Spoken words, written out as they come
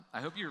I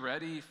hope you're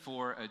ready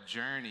for a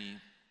journey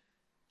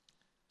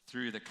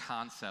through the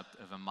concept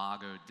of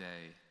Imago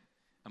Dei.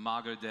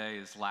 Imago Dei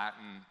is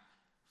Latin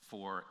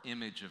for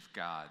image of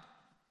God.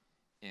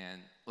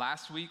 And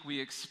last week we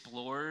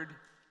explored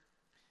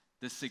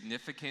the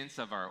significance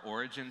of our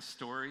origin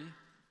story,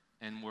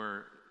 and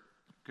we're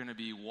going to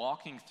be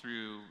walking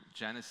through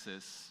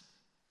Genesis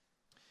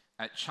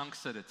at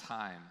chunks at a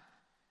time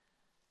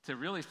to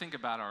really think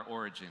about our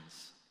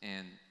origins.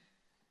 And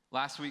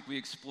last week we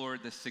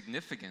explored the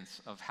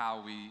significance of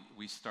how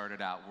we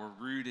started out. We're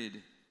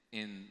rooted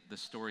in the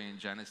story in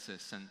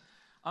Genesis. And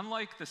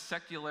unlike the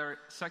secular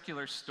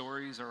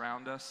stories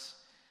around us,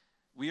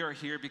 we are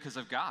here because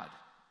of God.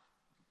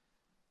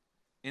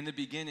 In the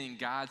beginning,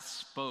 God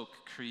spoke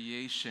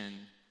creation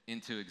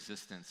into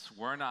existence.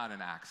 We're not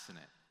an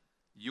accident.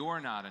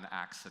 You're not an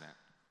accident.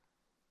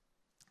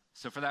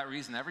 So for that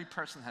reason, every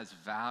person has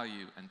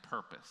value and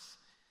purpose.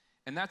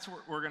 And that's what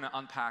we're going to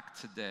unpack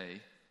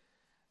today.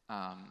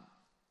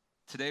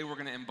 Today we're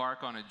going to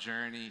embark on a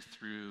journey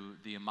through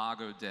the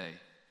Imago Dei,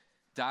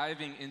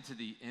 diving into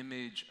the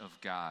image of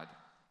God.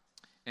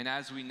 And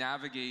as we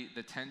navigate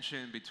the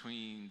tension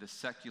between the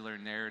secular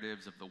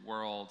narratives of the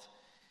world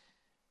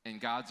and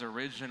God's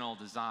original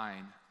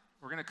design,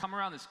 we're going to come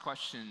around this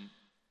question: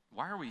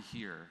 why are we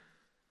here?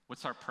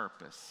 What's our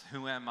purpose?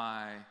 Who am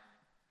I?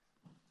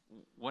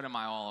 What am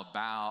I all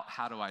about?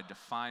 How do I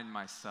define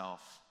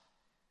myself?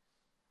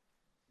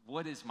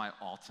 What is my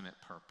ultimate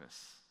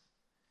purpose?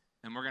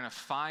 And we're going to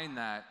find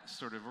that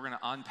we're going to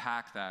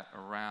unpack that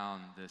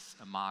around this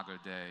Imago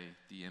Dei,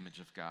 the image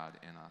of God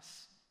in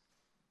us.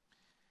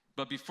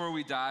 But before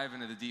we dive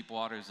into the deep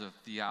waters of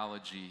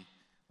theology,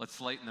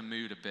 let's lighten the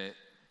mood a bit.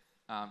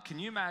 Can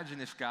you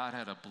imagine if God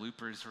had a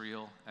bloopers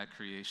reel at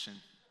creation?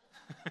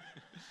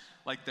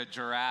 Like the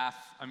giraffe.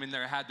 I mean,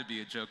 there had to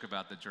be a joke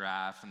about the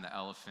giraffe and the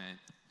elephant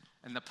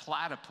and the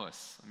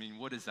platypus. I mean,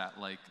 what is that,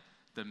 like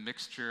the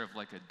mixture of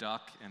like a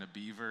duck and a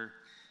beaver?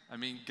 I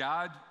mean,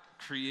 God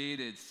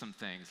created some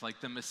things,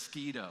 like the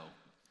mosquito.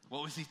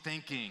 What was he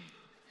thinking?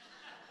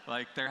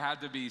 Like there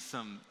had to be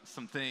some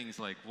things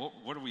like,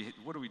 what are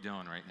we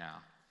doing right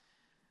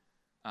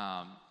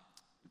now?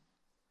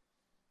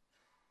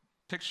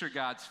 Picture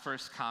God's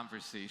first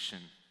conversation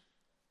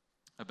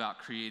about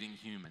creating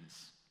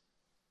humans.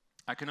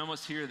 I can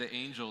almost hear the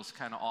angels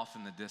kind of off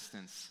in the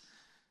distance,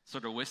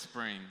 sort of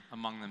whispering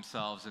among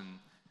themselves and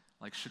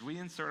like, should we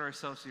insert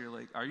ourselves here?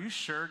 Like, are you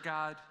sure,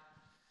 God?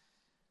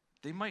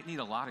 They might need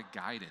a lot of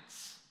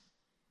guidance.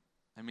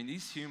 I mean,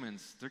 these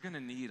humans, they're going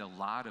to need a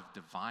lot of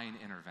divine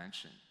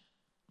intervention.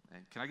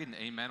 And can I get an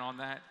amen on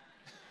that?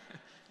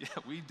 Yeah,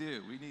 we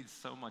do. We need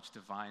so much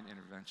divine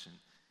intervention.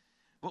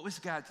 What was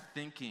God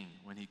thinking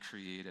when he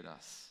created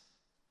us?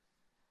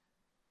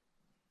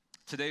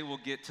 Today we'll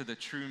get to the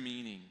true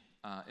meaning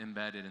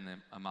embedded in the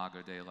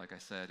Imago Dei, like I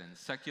said. And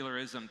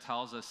secularism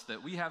tells us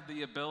that we have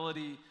the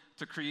ability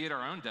to create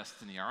our own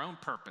destiny, our own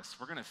purpose.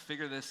 We're going to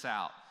figure this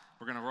out.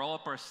 We're going to roll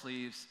up our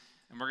sleeves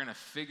and we're going to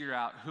figure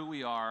out who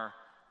we are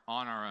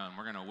on our own.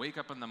 We're going to wake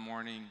up in the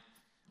morning.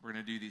 We're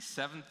going to do these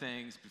 7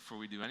 things before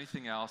we do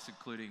anything else,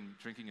 including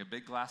drinking a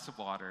big glass of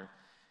water,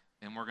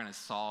 and we're going to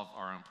solve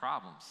our own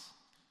problems.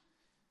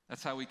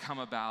 That's how we come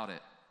about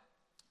it.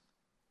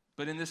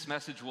 But in this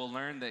message, we'll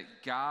learn that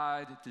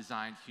God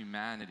designed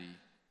humanity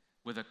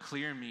with a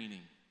clear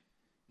meaning,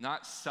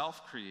 not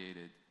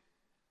self-created,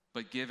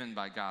 but given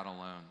by God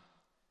alone.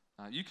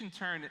 You can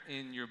turn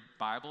in your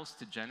Bibles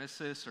to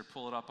Genesis or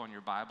pull it up on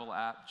your Bible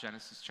app,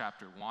 Genesis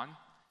chapter 1.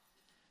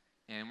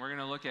 And we're going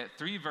to look at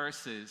 3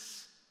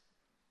 verses,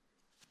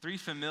 3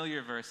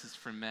 familiar verses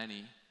for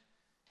many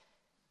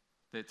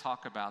that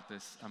talk about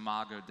this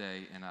Imago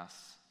Dei in us.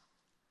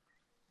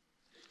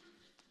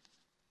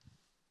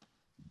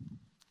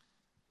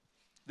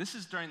 This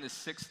is during the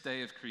 6th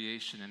day of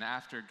creation, and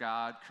after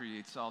God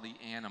creates all the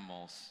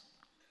animals,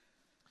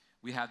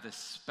 we have this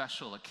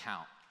special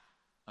account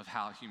of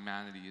how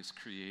humanity is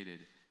created,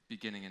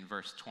 beginning in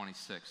verse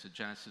 26 of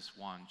Genesis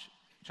 1,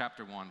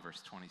 chapter 1, verse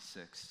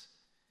 26.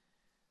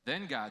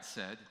 Then God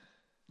said,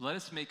 "Let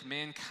us make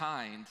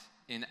mankind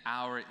in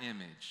our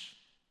image,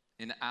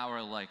 in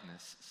our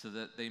likeness, so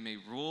that they may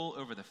rule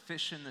over the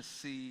fish in the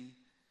sea,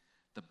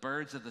 the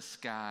birds of the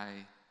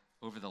sky,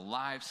 over the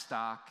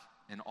livestock,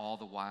 and all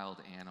the wild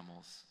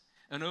animals,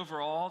 and over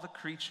all the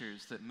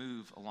creatures that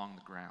move along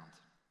the ground."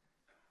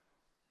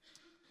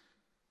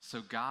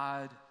 So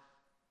God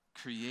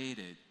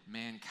created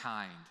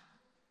mankind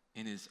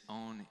in his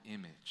own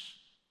image.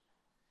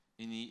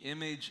 In the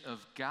image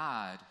of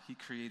God, he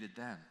created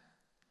them.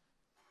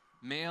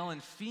 Male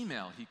and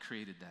female, he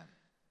created them.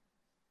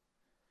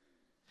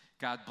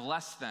 God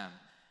blessed them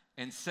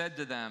and said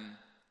to them,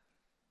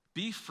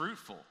 "Be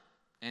fruitful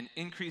and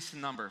increase in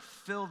number,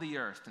 fill the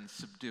earth and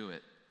subdue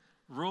it.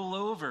 Rule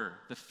over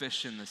the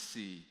fish in the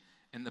sea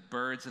and the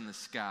birds in the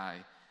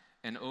sky,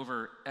 and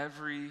over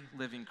every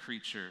living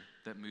creature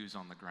that moves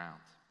on the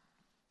ground."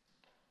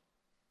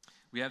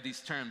 We have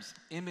these terms,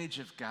 image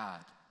of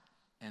God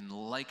and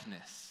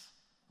likeness,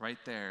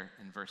 right there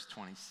in verse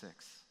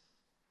 26.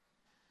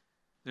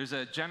 There's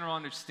a general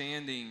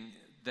understanding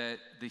that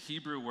the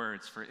Hebrew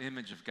words for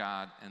image of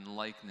God and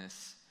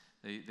likeness,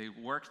 they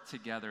work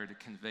together to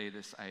convey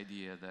this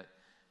idea that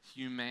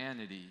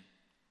humanity,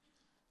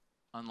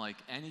 unlike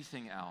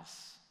anything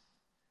else,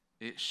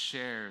 it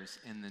shares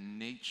in the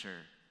nature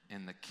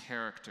and the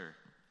character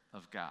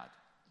of God.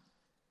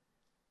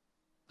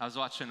 I was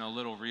watching a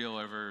little reel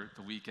over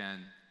the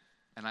weekend,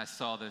 and I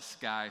saw this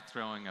guy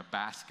throwing a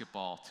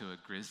basketball to a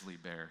grizzly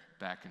bear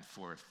back and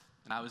forth.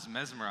 And I was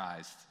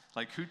mesmerized.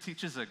 Like, who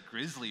teaches a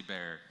grizzly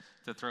bear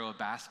to throw a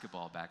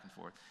basketball back and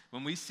forth?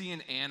 When we see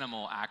an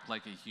animal act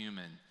like a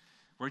human,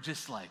 we're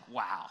just like,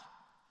 wow.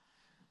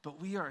 But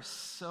we are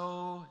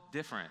so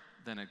different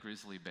than a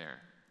grizzly bear.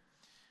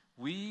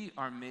 We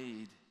are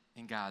made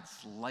in God's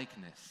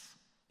likeness,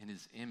 in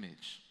his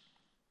image.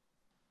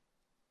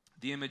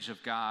 The image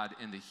of God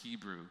in the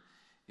Hebrew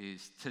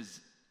is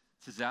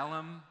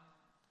Tzelem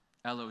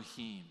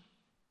Elohim,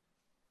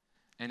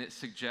 and it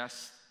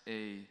suggests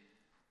a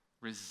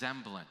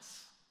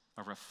resemblance,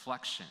 a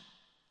reflection.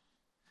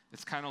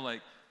 It's kind of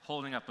like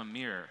holding up a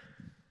mirror.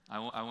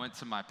 I went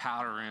to my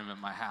powder room at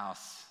my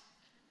house,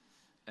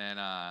 and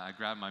I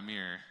grabbed my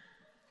mirror.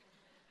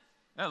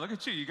 Oh, look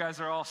at you. You guys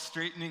are all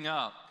straightening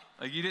up.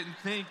 Like, you didn't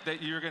think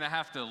that you were going to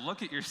have to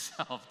look at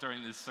yourself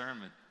during this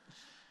sermon.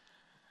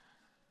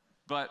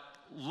 But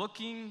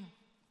looking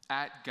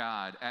at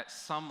God at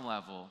some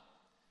level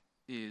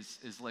is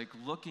like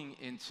looking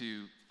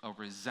into a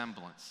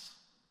resemblance,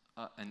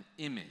 an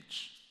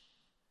image.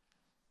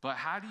 But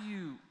how do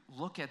you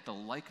look at the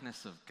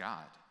likeness of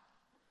God?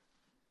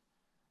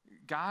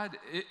 God,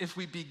 if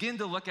we begin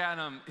to look at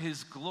him,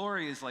 his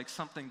glory is like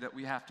something that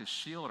we have to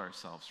shield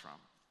ourselves from.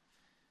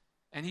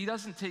 And he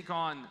doesn't take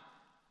on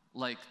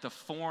like the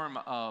form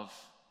of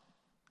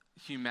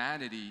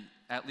humanity,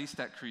 at least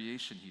at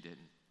creation he didn't.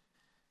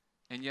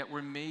 And yet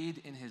we're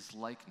made in his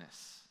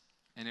likeness.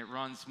 And it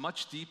runs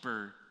much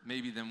deeper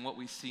maybe than what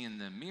we see in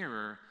the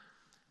mirror,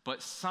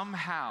 but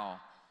somehow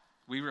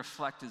we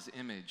reflect his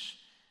image.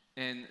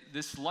 And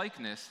this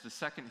likeness, the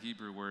second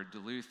Hebrew word,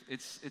 deluth,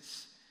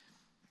 it's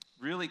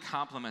really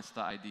complements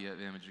the idea of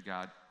the image of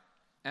God,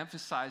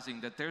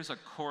 emphasizing that there's a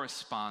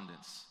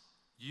correspondence.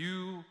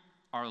 You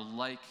are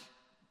like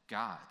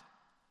God.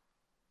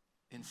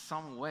 In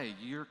some way,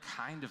 you're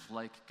kind of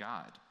like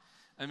God.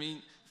 I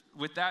mean,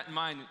 with that in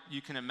mind,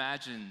 you can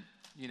imagine,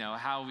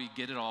 how we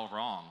get it all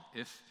wrong.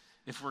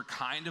 If we're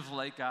kind of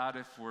like God,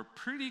 if we're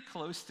pretty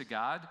close to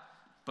God,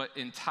 but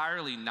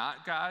entirely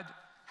not God,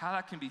 how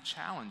that can be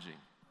challenging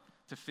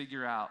to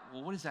figure out,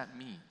 well, what does that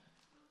mean?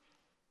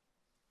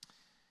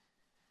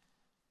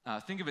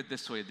 Think of it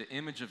this way. The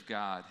image of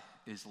God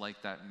is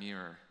like that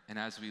mirror. And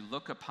as we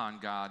look upon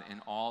God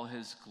in all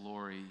his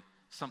glory,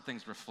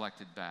 something's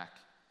reflected back.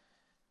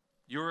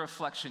 Your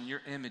reflection,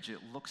 your image, it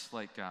looks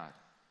like God.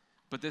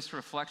 But this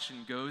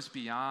reflection goes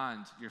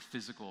beyond your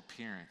physical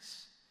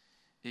appearance.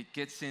 It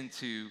gets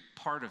into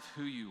part of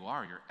who you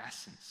are, your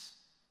essence.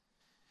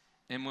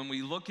 And when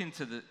we look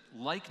into the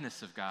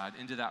likeness of God,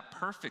 into that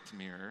perfect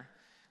mirror,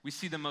 we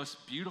see the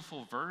most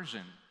beautiful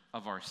version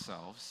of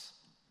ourselves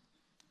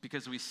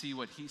because we see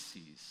what he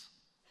sees.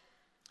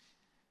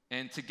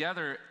 And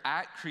together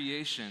at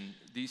creation,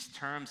 these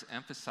terms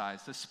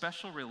emphasize the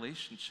special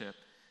relationship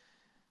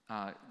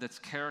that's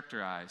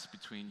characterized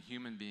between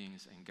human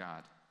beings and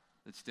God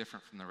that's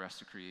different from the rest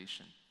of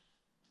creation.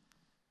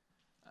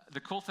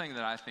 The cool thing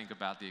that I think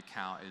about the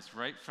account is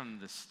right from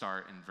the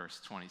start in verse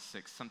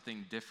 26,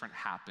 something different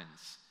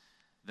happens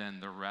than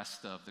the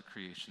rest of the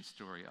creation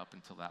story up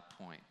until that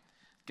point.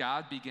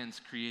 God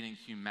begins creating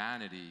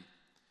humanity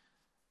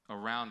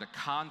around a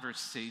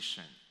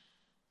conversation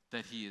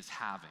that he is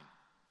having.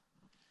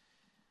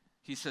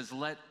 He says,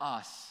 let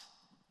us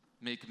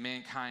make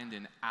mankind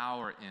in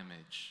our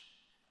image.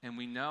 And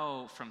we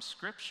know from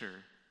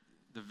Scripture,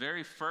 the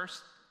very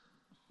first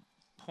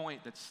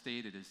point that's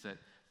stated is that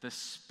the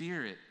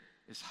Spirit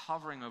is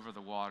hovering over the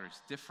waters,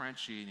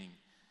 differentiating,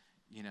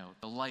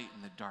 the light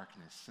and the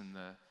darkness and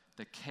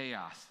the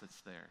chaos that's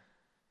there.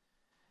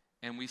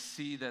 And we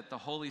see that the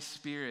Holy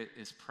Spirit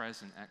is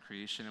present at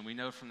creation. And we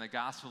know from the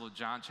Gospel of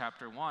John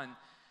chapter 1,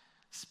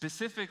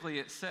 specifically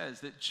it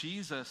says that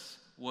Jesus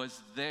was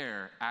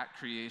there at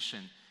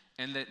creation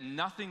and that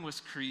nothing was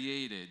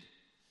created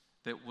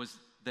that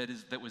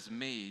was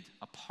made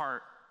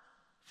apart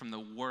from the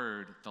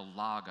Word, the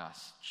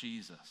Logos,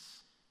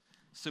 Jesus.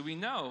 So we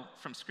know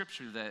from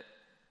Scripture that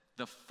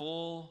the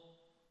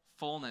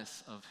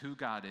fullness of who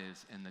God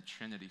is in the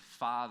Trinity,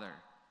 Father,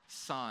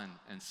 Son,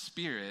 and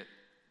Spirit,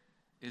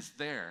 is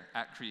there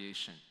at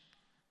creation.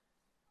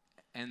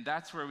 And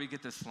that's where we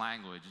get this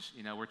language.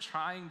 We're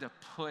trying to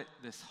put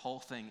this whole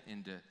thing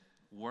into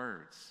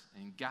words,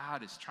 and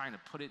God is trying to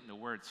put it into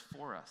words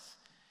for us.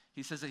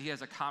 He says that he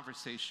has a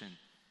conversation.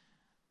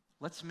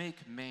 Let's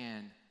make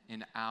man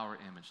in our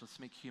image. Let's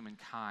make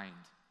humankind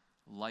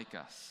like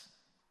us.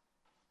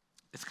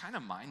 It's kind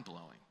of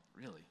mind-blowing,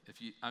 really.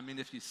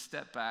 If you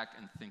step back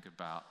and think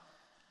about,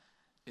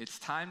 it's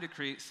time to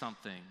create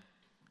something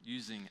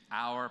using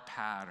our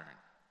pattern,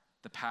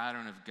 the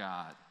pattern of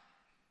God.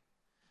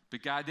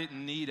 But God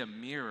didn't need a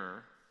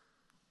mirror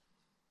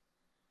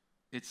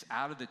It's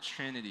out of the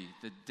Trinity,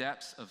 the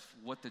depths of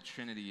what the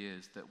Trinity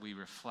is, that we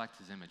reflect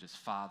his image as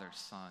Father,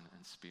 Son,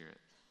 and Spirit.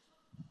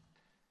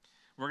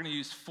 We're going to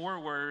use 4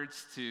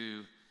 words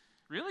to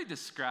really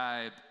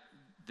describe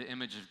the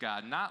image of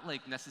God, not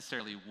like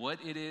necessarily what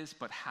it is,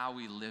 but how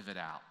we live it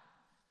out.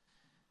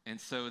 And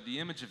so the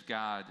image of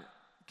God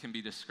can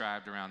be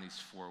described around these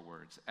 4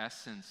 words: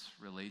 essence,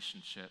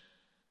 relationship,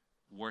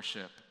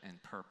 worship,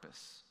 and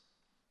purpose.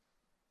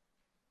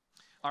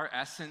 Our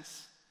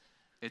essence,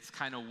 it's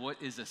kind of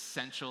what is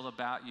essential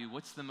about you.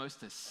 What's the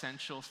most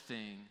essential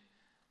thing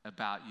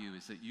about you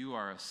is that you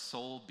are a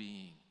soul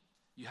being.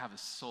 You have a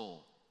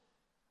soul,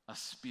 a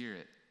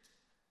spirit.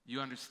 You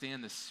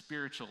understand the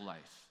spiritual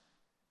life.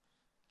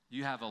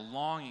 You have a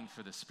longing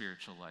for the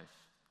spiritual life,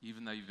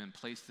 even though you've been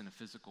placed in a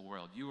physical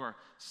world. You are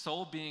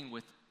soul being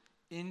with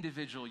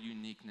individual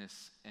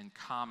uniqueness and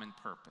common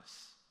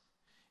purpose.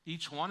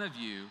 Each one of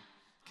you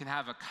can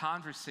have a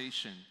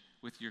conversation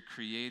with your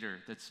Creator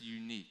that's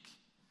unique.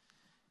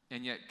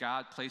 And yet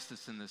God placed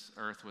us in this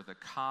earth with a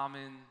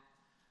common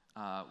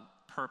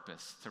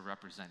purpose to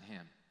represent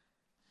him.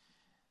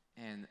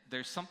 And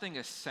there's something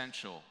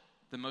essential.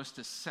 The most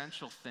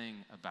essential thing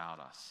about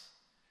us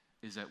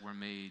is that we're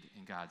made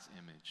in God's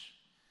image.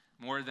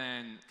 More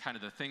than kind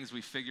of the things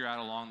we figure out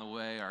along the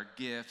way, our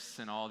gifts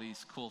and all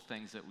these cool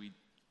things that we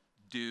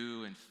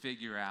do and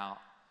figure out,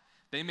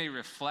 they may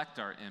reflect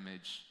our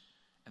image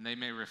and they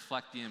may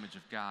reflect the image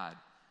of God.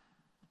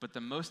 But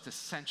the most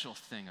essential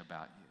thing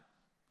about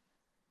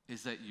you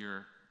is that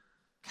you're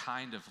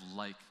kind of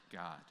like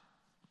God.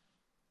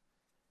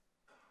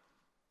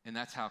 And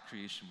that's how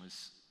creation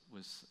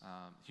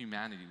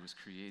humanity was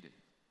created.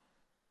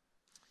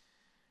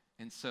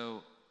 And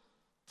so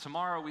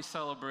tomorrow we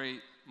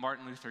celebrate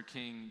Martin Luther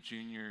King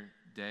Jr.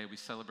 Day. We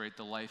celebrate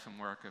the life and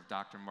work of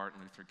Dr.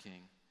 Martin Luther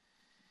King.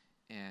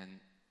 And,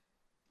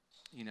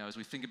 as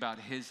we think about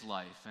his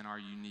life and our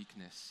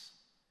uniqueness,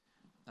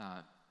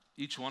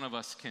 each one of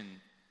us can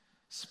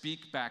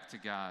speak back to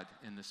God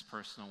in this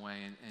personal way,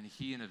 and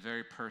he, in a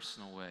very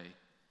personal way,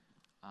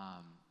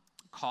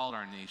 called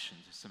our nation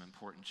to some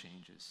important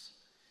changes.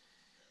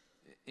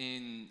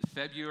 On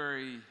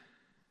February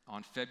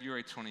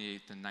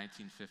 28th in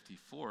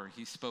 1954,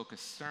 he spoke a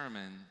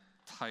sermon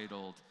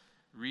titled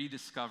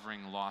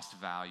Rediscovering Lost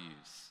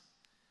Values.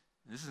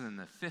 This is in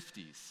the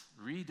 50s,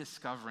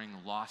 Rediscovering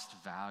Lost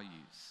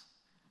Values.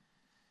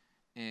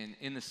 And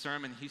in the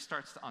sermon, he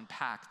starts to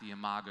unpack the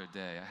Imago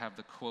Dei. I have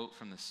the quote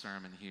from the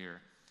sermon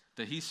here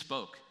that he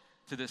spoke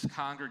to this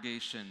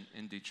congregation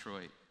in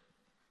Detroit.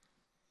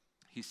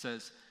 He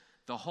says,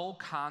 "The whole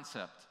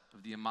concept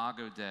of the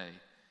Imago Dei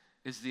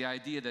is the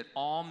idea that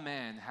all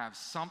men have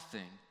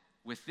something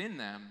within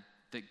them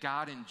that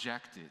God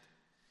injected.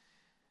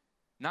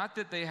 Not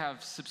that they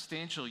have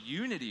substantial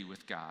unity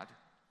with God,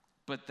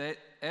 but that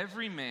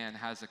every man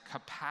has a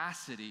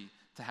capacity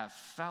to have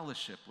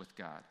fellowship with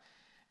God.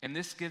 And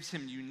this gives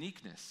him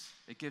uniqueness.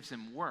 It gives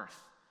him worth.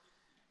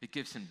 It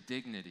gives him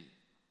dignity.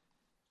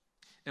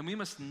 And we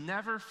must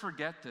never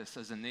forget this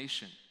as a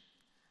nation.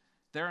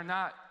 There are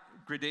not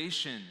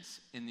gradations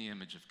in the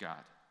image of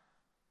God.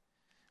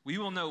 We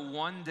will know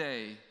one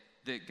day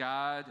that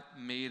God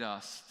made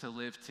us to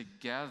live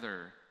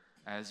together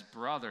as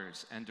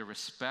brothers and to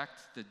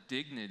respect the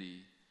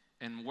dignity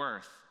and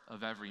worth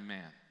of every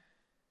man."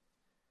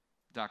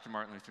 Dr.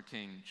 Martin Luther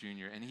King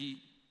Jr., and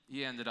he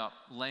ended up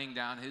laying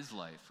down his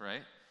life,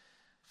 right,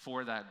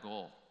 for that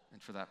goal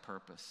and for that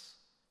purpose.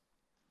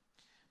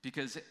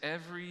 Because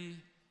every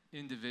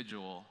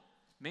individual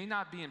may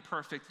not be in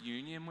perfect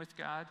union with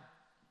God,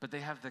 but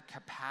they have the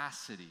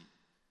capacity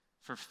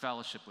for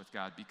fellowship with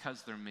God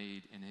because they're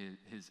made in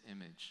his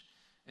image.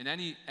 And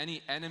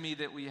any enemy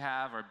that we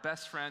have, our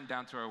best friend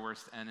down to our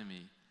worst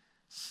enemy,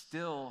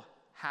 still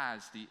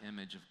has the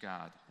image of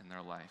God in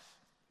their life.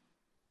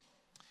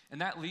 And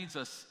that leads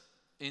us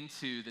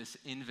into this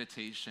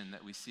invitation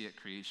that we see at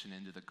creation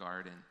into the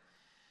garden,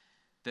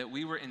 that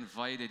we were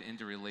invited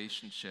into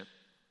relationship.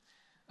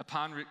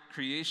 Upon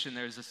creation,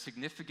 there's a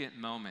significant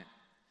moment.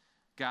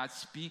 God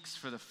speaks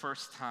for the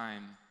first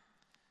time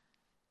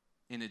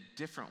in a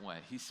different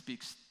way. He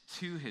speaks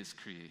to his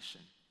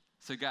creation.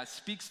 So God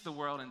speaks the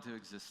world into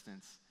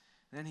existence.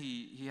 Then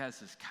he has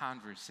this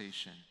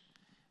conversation.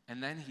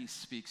 And then he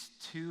speaks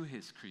to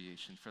his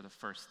creation for the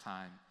first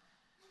time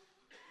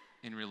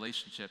in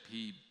relationship.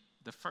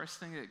 The first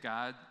thing that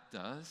God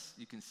does,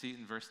 you can see it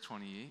in verse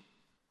 28,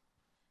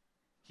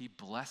 he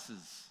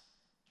blesses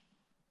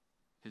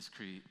his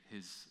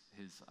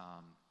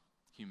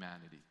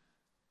humanity.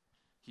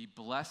 He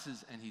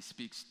blesses and he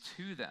speaks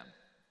to them.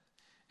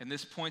 And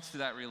this points to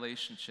that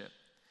relationship.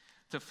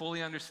 To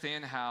fully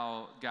understand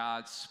how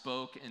God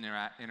spoke and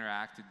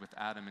interacted with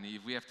Adam and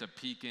Eve, we have to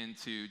peek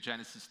into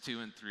Genesis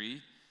 2 and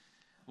 3.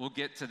 We'll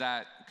get to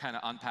that, kind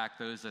of unpack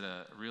those at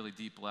a really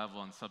deep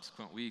level in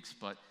subsequent weeks.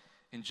 But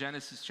in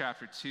Genesis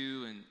chapter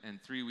 2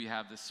 and 3, we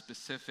have this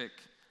specific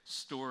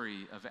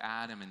story of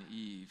Adam and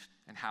Eve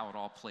and how it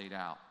all played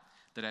out.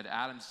 That at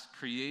Adam's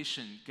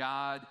creation,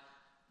 God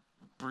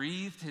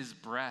breathed his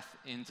breath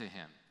into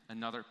him,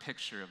 another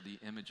picture of the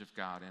image of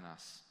God in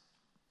us.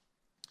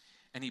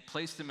 And he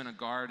placed them in a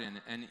garden,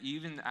 and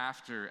even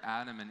after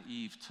Adam and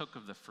Eve took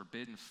of the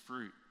forbidden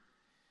fruit,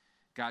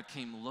 God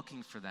came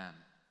looking for them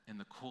in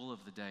the cool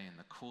of the day, in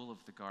the cool of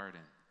the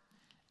garden.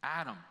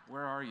 Adam,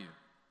 where are you?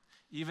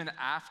 Even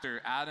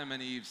after Adam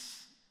and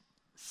Eve's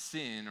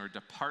sin or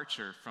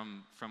departure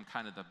from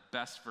kind of the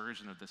best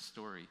version of the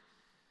story,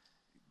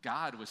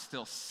 God was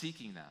still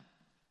seeking them.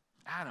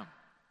 Adam,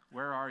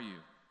 where are you?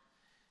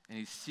 And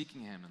he's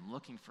seeking him and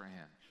looking for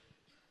him.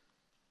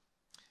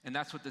 And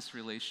that's what this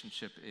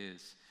relationship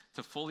is.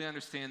 To fully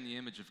understand the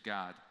image of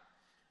God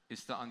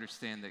is to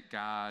understand that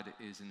God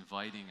is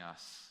inviting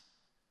us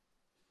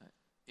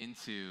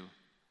into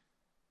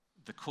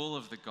the cool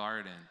of the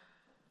garden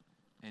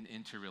and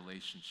into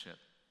relationship.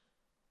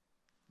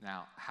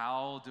 Now,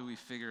 how do we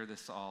figure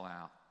this all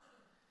out?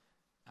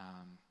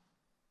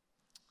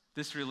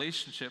 This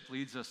relationship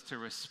leads us to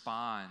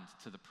respond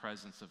to the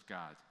presence of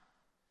God.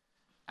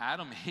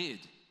 Adam hid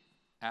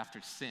after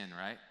sin,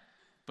 right?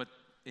 But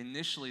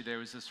initially there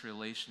was this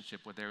relationship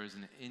where there was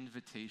an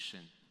invitation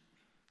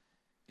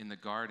in the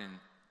garden,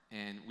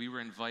 and we were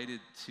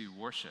invited to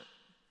worship.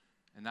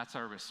 And that's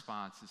our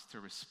response, is to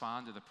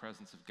respond to the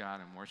presence of God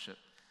and worship,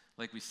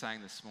 like we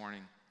sang this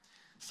morning.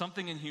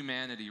 Something in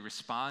humanity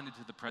responded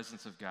to the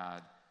presence of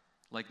God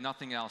like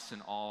nothing else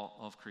in all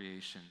of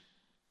creation.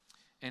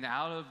 And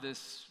out of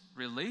this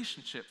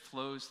relationship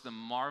flows the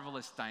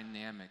marvelous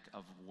dynamic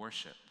of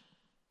worship.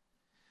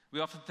 We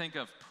often think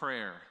of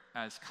prayer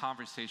as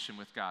conversation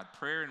with God.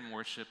 Prayer and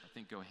worship, I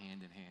think, go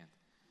hand in hand.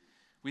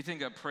 We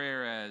think of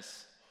prayer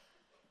as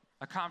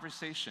a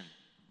conversation.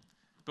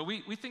 But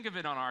we think of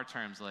it on our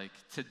terms, like,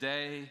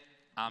 today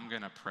I'm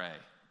going to pray.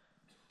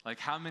 Like,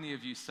 how many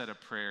of you said a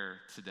prayer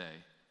today?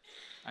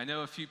 I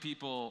know a few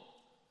people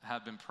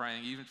have been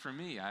praying, even for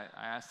me. I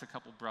asked a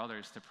couple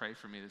brothers to pray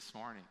for me this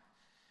morning.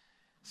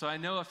 So I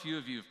know a few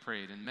of you have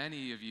prayed, and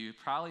many of you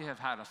probably have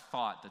had a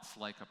thought that's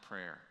like a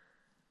prayer.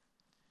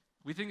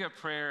 We think of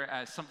prayer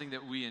as something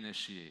that we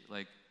initiate.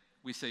 Like,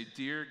 we say,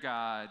 dear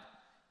God,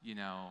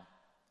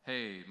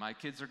 hey, my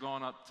kids are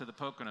going up to the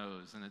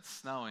Poconos and it's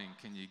snowing.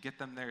 Can you get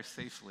them there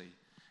safely?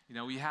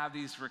 We have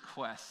these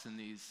requests and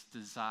these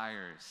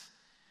desires.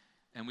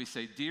 And we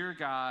say, dear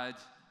God,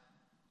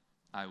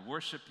 I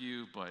worship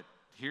you, but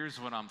here's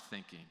what I'm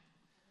thinking.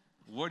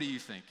 What are you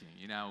thinking?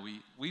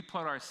 We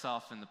put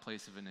ourselves in the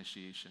place of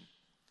initiation.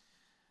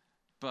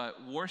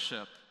 But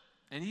worship,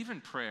 and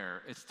even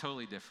prayer, it's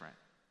totally different.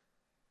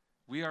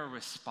 We are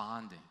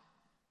responding.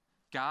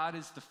 God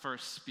is the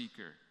first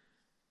speaker.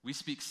 We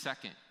speak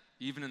second,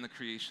 even in the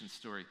creation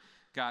story.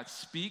 God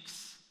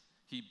speaks,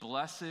 he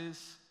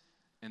blesses,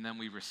 and then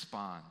we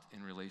respond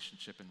in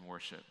relationship and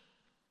worship.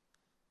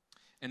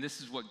 And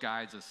this is what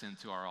guides us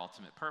into our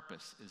ultimate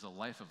purpose, is a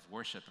life of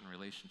worship and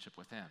relationship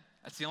with him.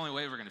 That's the only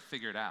way we're going to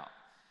figure it out.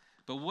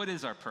 But what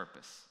is our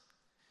purpose?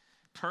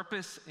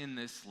 Purpose in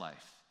this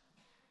life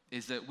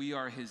is that we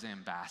are his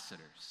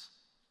ambassadors.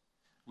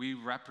 We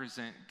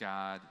represent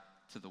God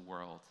to the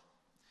world.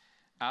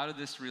 Out of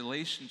this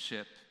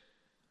relationship,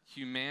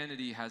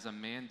 humanity has a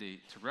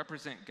mandate to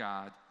represent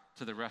God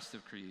to the rest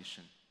of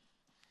creation.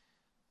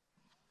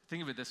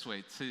 Think of it this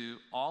way. To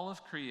all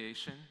of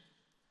creation,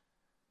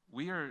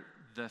 we are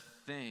the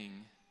thing,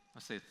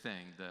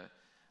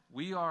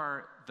 we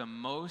are the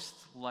most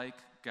like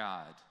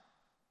God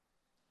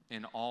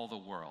in all the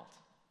world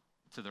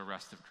to the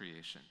rest of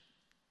creation.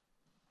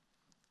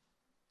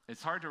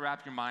 It's hard to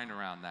wrap your mind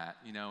around that.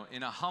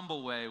 In a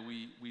humble way,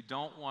 we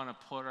don't want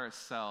to put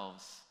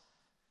ourselves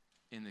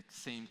in the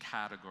same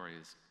category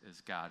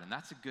as God. And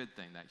that's a good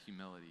thing, that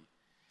humility.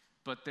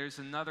 But there's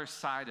another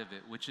side of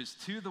it, which is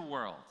to the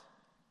world.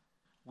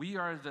 We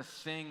are the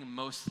thing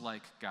most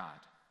like God.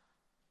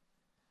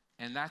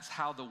 And that's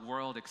how the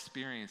world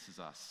experiences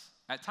us.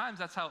 At times,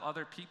 that's how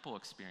other people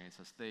experience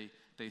us.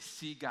 They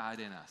see God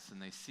in us,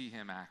 and they see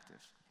him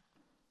active.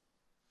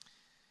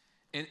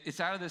 And it's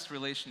out of this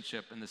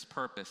relationship and this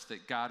purpose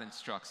that God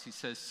instructs. He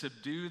says,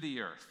 subdue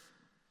the earth,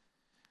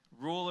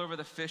 rule over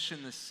the fish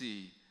in the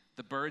sea,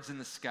 the birds in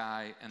the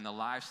sky, and the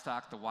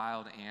livestock, the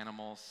wild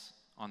animals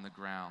on the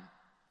ground.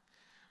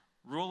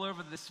 Rule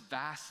over this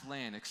vast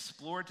land,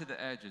 explore to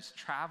the edges,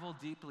 travel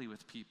deeply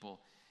with people,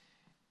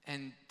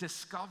 and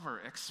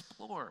discover,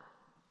 explore,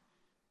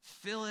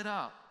 fill it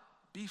up,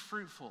 be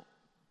fruitful.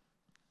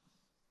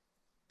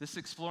 This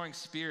exploring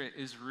spirit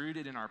is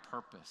rooted in our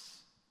purpose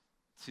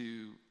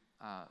to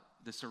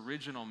this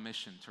original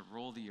mission to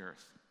rule the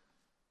earth.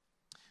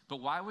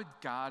 But why would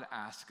God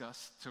ask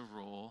us to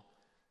rule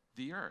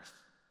the earth?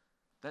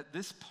 That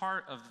this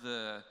part of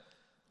the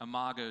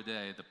Imago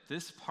Dei,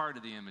 this part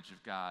of the image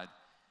of God,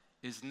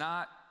 is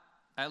not,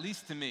 at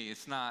least to me,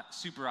 it's not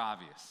super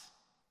obvious.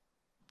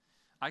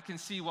 I can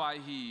see why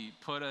he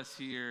put us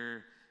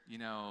here,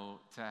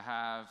 to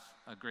have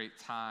a great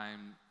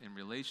time in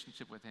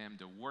relationship with him,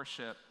 to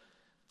worship,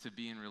 to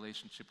be in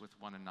relationship with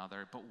one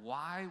another. But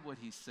why would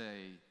he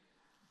say,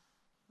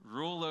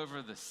 rule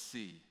over the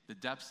sea, the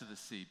depths of the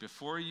sea?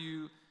 Before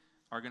you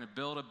are going to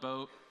build a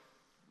boat,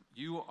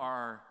 you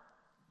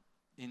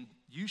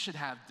should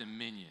have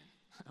dominion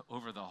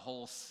over the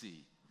whole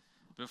sea.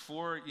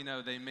 Before,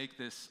 they make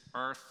this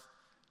Earth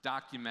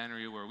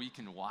documentary where we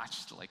can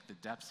watch like the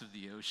depths of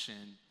the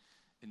ocean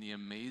and the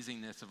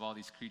amazingness of all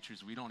these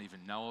creatures we don't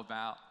even know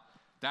about,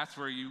 that's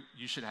where you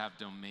should have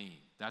domain.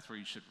 That's where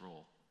you should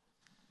rule.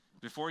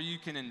 Before you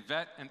can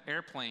invent an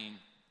airplane,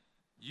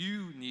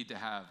 you need to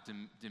have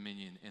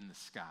dominion in the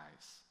skies.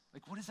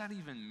 Like, what does that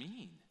even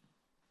mean?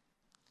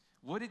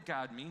 What did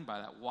God mean by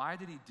that? Why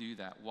did he do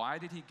that? Why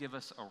did he give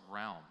us a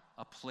realm,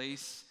 a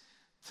place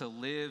to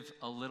live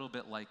a little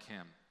bit like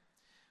him?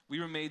 We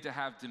were made to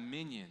have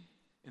dominion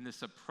in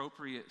this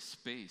appropriate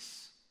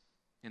space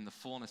in the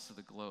fullness of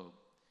the globe.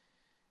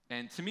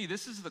 And to me,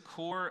 this is the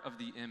core of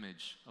the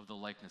image of the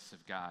likeness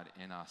of God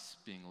in us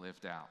being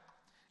lived out.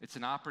 It's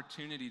an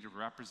opportunity to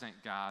represent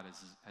God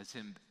as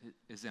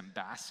his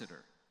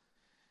ambassador,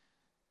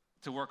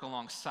 to work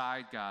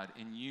alongside God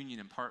in union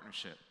and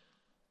partnership.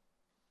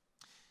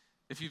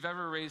 If you've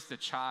ever raised a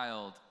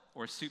child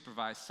or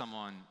supervised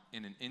someone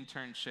in an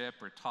internship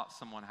or taught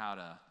someone how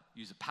to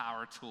use a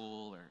power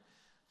tool or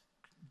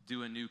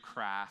do a new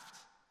craft,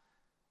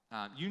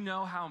 you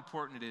know how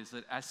important it is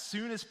that as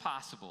soon as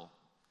possible,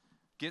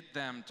 get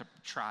them to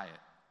try it.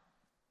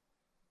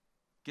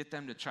 Get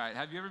them to try it.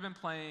 Have you ever been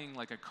playing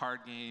like a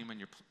card game and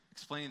you're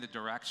explaining the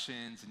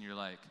directions and you're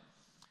like,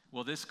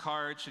 well, this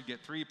card should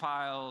get 3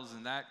 piles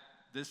and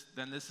this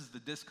is the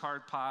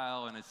discard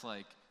pile, and it's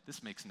like,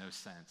 this makes no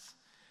sense.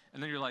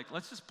 And then you're like,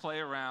 let's just play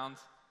around.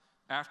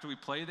 After we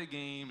play the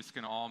game, it's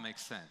going to all make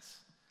sense.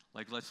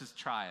 Like, let's just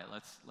try it.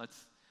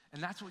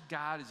 And that's what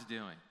God is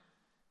doing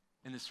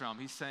in this realm.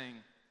 He's saying,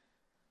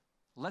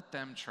 let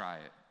them try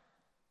it.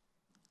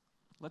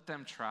 Let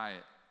them try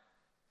it.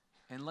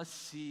 And let's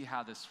see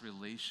how this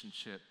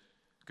relationship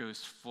goes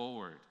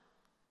forward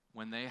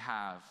when they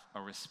have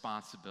a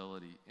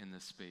responsibility in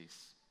this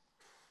space.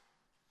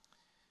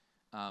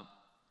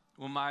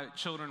 When my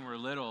children were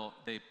little,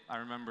 I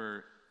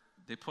remember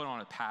they put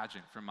on a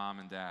pageant for mom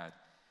and dad.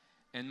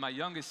 And my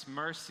youngest,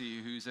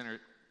 Mercy, who's in her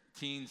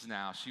teens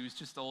now, she was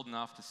just old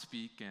enough to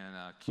speak in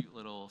a cute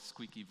little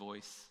squeaky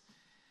voice.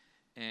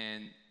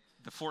 And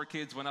the 4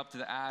 kids went up to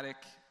the attic,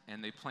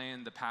 and they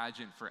planned the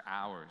pageant for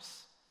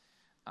hours.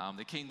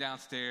 They came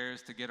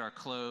downstairs to get our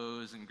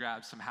clothes and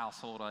grab some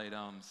household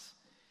items.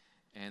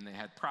 And they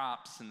had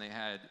props, and they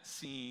had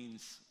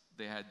scenes.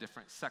 They had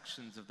different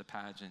sections of the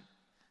pageant.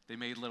 They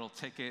made little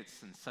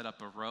tickets and set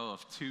up a row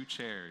of 2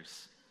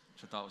 chairs,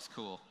 which I thought was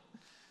cool.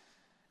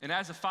 And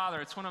as a father,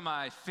 it's one of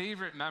my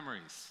favorite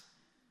memories.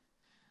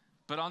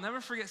 But I'll never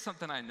forget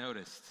something I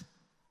noticed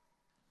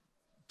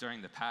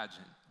during the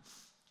pageant.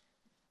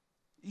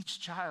 Each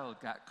child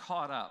got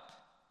caught up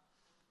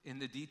in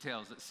the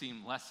details that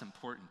seemed less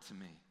important to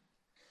me.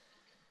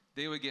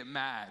 They would get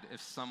mad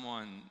if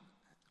someone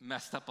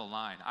messed up a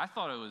line. I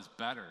thought it was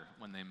better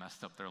when they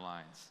messed up their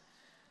lines.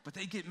 But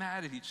they'd get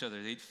mad at each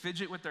other. They'd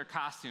fidget with their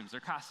costumes.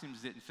 Their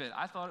costumes didn't fit.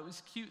 I thought it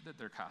was cute that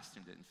their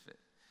costume didn't fit.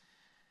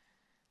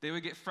 They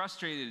would get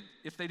frustrated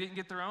if they didn't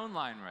get their own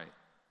line right,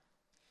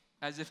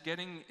 as if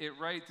getting it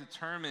right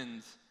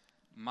determined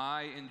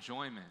my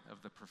enjoyment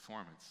of the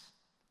performance.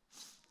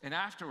 And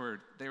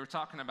afterward, they were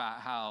talking about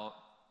how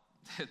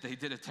they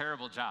did a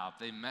terrible job.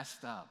 They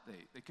messed up.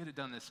 They could have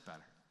done this better.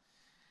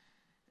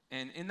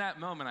 And in that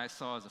moment, I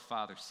saw as a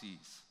father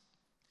sees.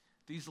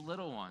 These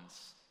little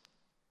ones,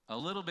 a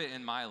little bit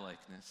in my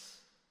likeness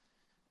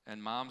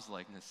and mom's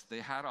likeness, they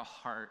had a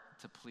heart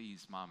to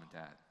please mom and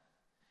dad.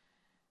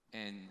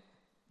 And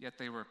yet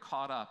they were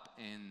caught up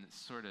in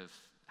sort of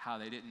how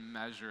they didn't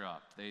measure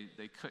up.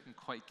 They couldn't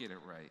quite get it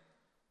right.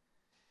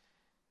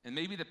 And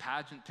maybe the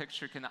pageant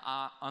picture can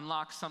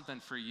unlock something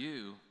for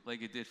you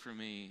like it did for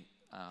me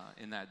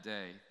in that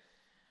day.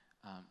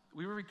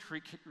 We were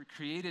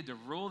created to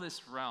rule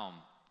this realm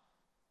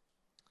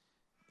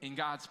in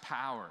God's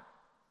power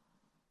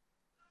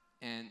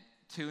and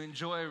to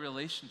enjoy a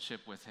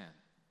relationship with him.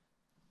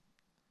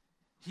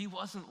 He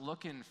wasn't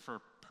looking for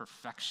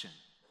perfection.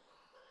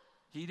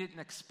 He didn't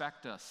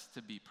expect us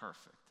to be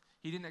perfect.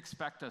 He didn't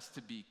expect us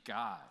to be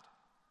God.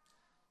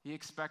 He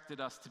expected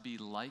us to be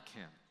like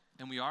him,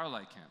 and we are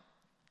like him.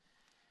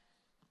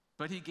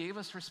 But he gave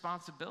us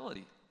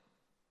responsibility.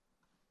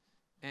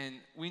 And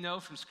we know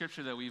from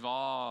Scripture that we've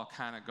all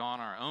kind of gone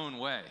our own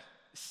way.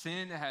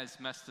 Sin has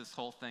messed this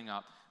whole thing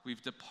up.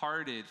 We've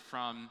departed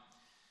from,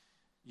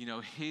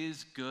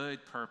 his good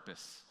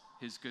purpose,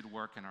 his good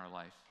work in our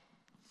life.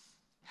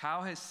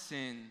 How has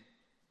sin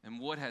and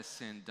what has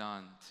sin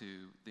done to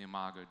the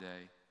Imago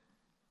Dei?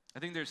 I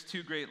think there's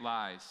 2 great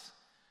lies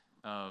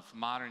of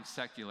modern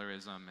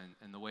secularism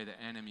and the way the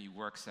enemy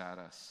works at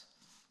us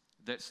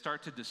that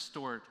start to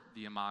distort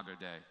the Imago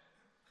Dei.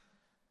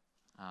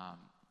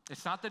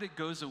 It's not that it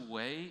goes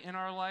away in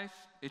our life,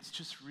 it's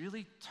just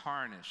really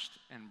tarnished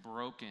and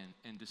broken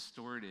and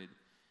distorted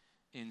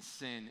in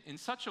sin in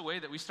such a way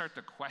that we start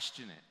to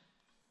question it.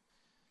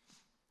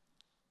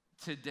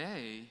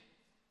 Today,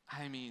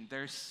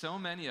 there's so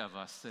many of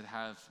us that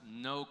have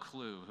no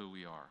clue who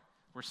we are.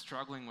 We're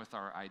struggling with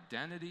our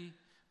identity.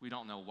 We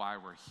don't know why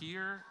we're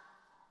here.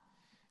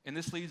 And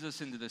this leads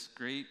us into this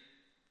great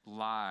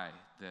lie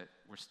that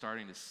we're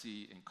starting to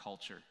see in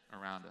culture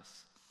around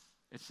us.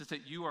 It's just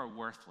that you are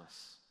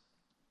worthless.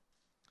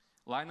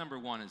 Lie number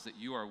one is that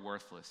you are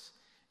worthless.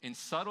 In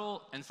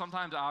subtle and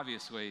sometimes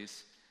obvious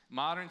ways,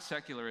 modern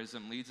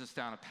secularism leads us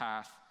down a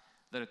path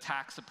that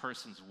attacks a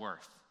person's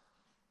worth.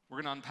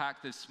 We're going to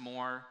unpack this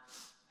more,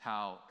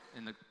 how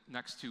in the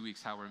next 2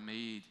 weeks, how we're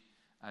made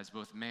as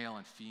both male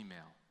and female,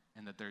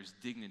 and that there's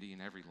dignity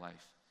in every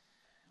life.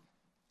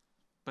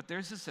 But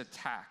there's this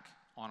attack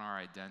on our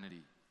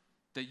identity,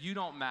 that you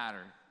don't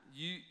matter.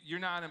 You're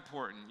not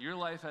important. Your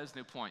life has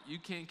no point. You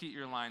can't get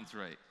your lines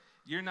right.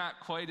 You're not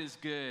quite as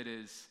good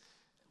as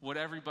what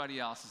everybody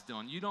else is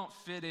doing. You don't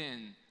fit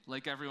in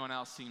like everyone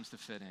else seems to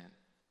fit in.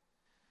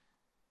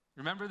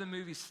 Remember the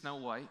movie Snow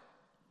White?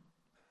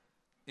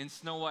 In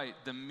Snow White,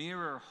 the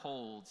mirror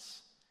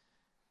holds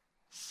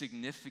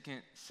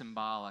significant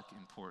symbolic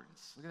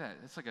importance. Look at that.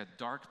 It's like a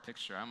dark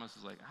picture. I almost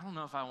was like, I don't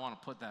know if I want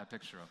to put that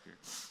picture up here.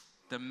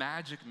 The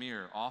magic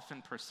mirror,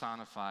 often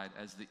personified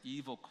as the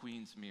evil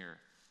queen's mirror,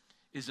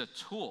 is a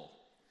tool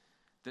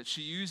that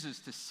she uses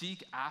to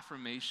seek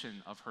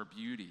affirmation of her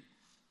beauty.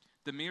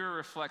 The mirror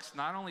reflects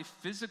not only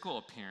physical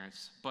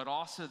appearance, but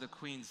also the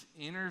queen's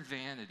inner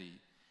vanity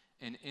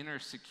and inner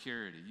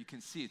security. You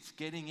can see it's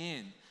getting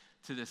in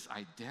to this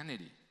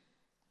identity.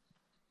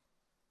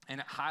 And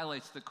it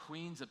highlights the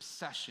queen's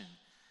obsession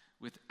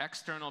with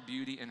external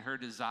beauty and her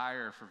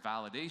desire for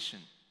validation.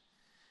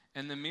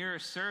 And the mirror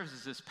serves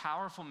as this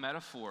powerful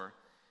metaphor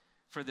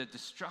for the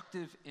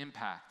destructive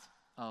impact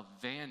of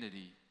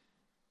vanity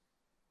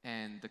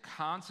and the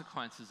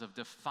consequences of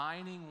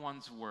defining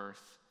one's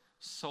worth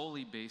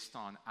solely based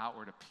on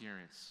outward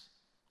appearance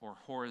or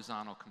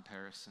horizontal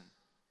comparison.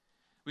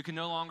 We can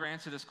no longer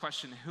answer this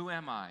question, who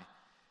am I?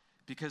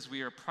 Because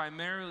we are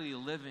primarily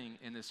living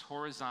in this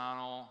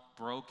horizontal,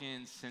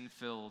 broken,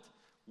 sin-filled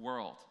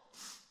world.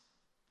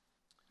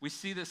 We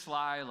see this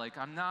lie like,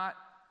 I'm not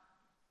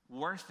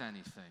worth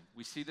anything.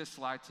 We see this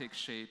lie take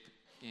shape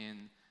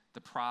in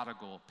the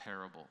prodigal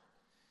parable.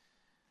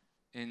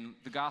 In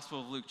the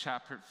Gospel of Luke,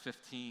 chapter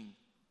 15,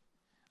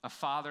 a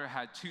father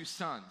had 2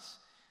 sons,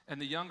 and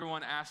the younger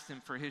one asked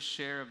him for his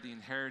share of the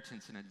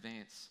inheritance in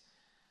advance.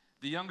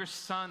 The younger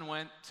son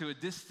went to a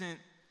distant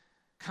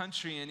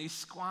country and he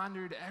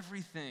squandered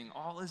everything,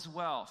 all his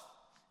wealth,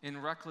 in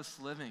reckless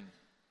living.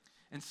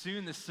 And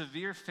soon the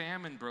severe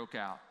famine broke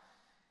out.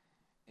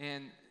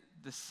 And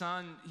the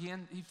son,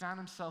 he found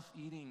himself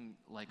eating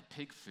like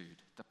pig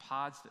food, the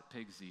pods that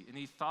pigs eat. And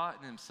he thought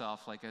in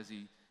himself, like as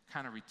he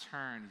kind of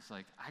returned, he's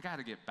like, I got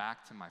to get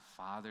back to my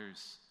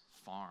father's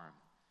farm,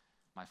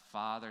 my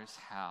father's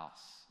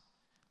house.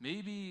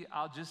 Maybe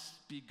I'll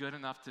just be good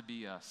enough to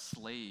be a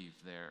slave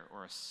there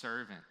or a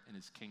servant in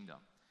his kingdom.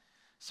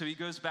 So he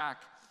goes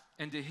back,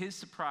 and to his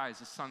surprise,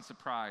 his son's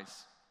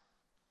surprise,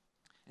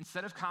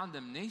 instead of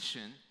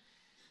condemnation,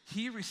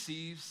 he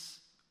receives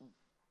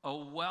a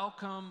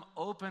welcome,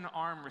 open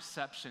arm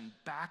reception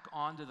back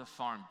onto the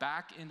farm,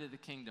 back into the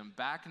kingdom,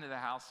 back into the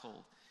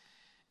household.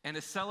 And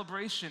a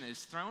celebration is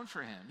thrown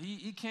for him.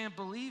 He can't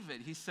believe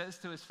it. He says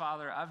to his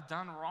father, I've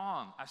done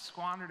wrong. I've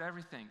squandered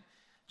everything.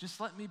 Just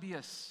let me be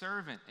a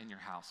servant in your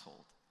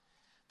household.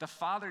 The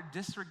father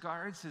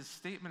disregards his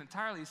statement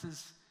entirely. He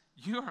says,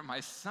 you are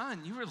my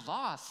son. You were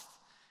lost.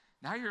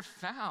 Now you're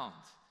found.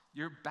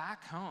 You're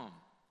back home.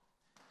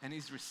 And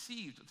he's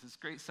received with this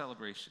great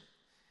celebration.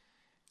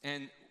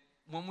 And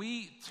when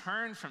we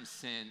turn from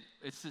sin,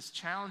 it's this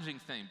challenging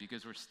thing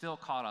because we're still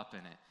caught up in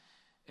it.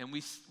 And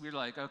we're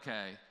like,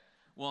 okay,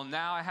 well,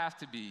 now I have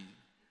to be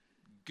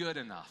good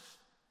enough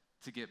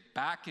to get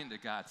back into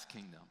God's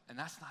kingdom. And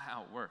that's not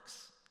how it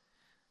works.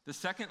 The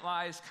second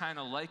lie is kind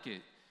of like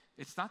it.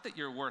 It's not that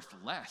you're worth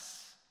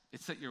less.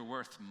 It's that you're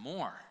worth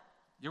more.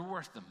 You're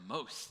worth the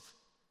most.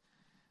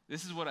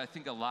 This is what I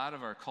think a lot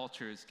of our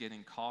culture is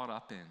getting caught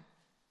up in.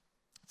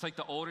 It's like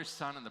the older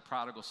son in the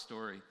prodigal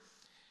story.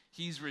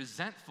 He's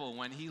resentful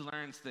when he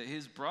learns that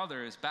his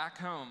brother is back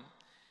home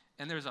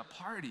and there's a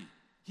party.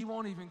 He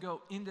won't even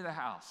go into the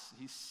house.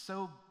 He's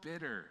so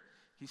bitter.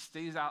 He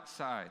stays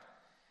outside.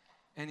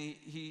 And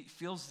he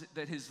feels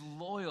that his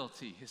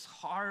loyalty, his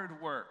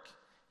hard work,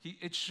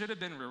 it should have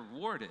been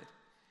rewarded.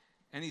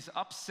 And he's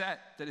upset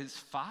that his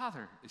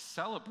father is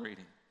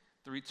celebrating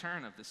the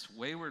return of this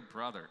wayward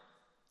brother.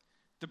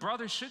 The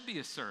brother should be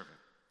a servant.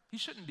 He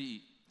shouldn't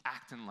be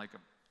acting like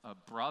a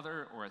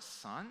brother or a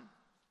son.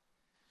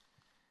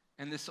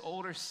 And this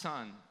older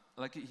son,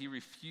 like he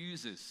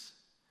refuses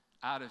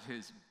out of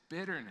his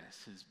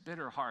bitterness, his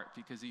bitter heart,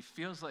 because he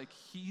feels like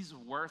he's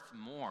worth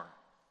more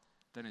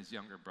than his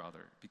younger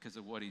brother because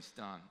of what he's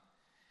done.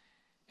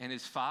 And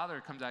his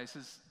father comes out and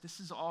says, this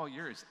is all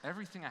yours.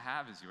 Everything I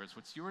have is yours.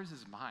 What's yours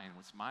is mine.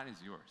 What's mine is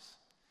yours.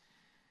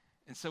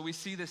 And so we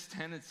see this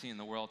tendency in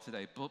the world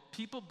today.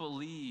 People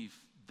believe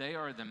they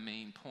are the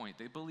main point.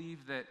 They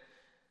believe that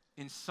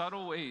in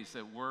subtle ways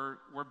that we're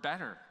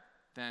better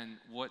than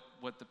what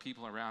the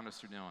people around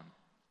us are doing.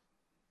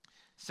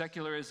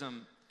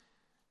 Secularism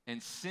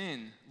and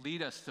sin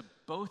lead us to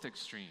both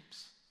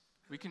extremes.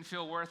 We can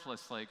feel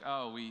worthless, like,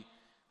 oh,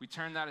 We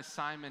turn that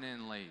assignment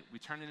in late. We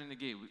turn it in the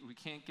gate. We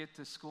can't get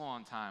to school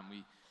on time.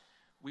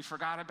 We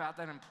forgot about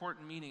that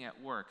important meeting at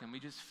work, and we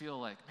just feel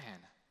like,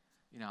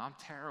 man, I'm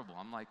terrible.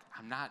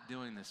 I'm not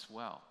doing this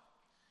well.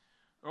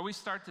 Or we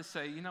start to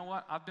say, you know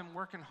what, I've been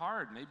working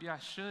hard. Maybe I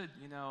should,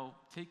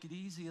 take it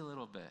easy a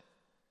little bit.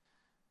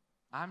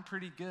 I'm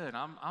pretty good.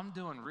 I'm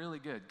doing really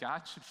good.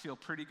 God should feel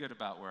pretty good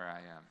about where I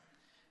am.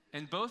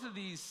 And both of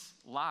these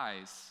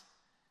lies,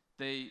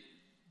 they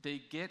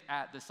get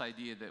at this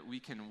idea that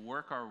we can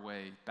work our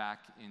way back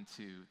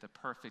into the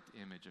perfect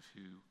image of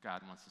who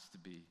God wants us to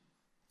be.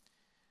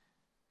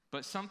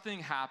 But something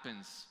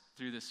happens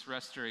through this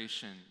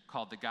restoration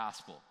called the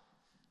gospel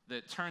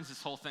that turns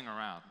this whole thing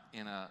around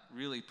in a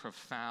really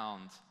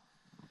profound,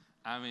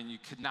 you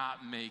could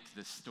not make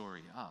this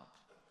story up.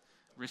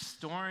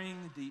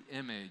 Restoring the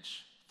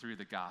image through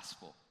the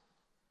gospel.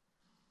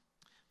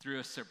 Through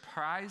a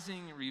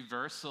surprising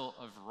reversal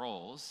of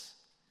roles,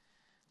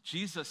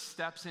 Jesus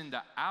steps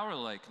into our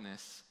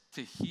likeness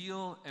to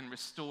heal and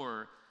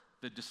restore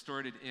the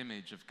distorted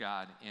image of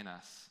God in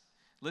us.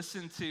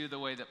 Listen to the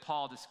way that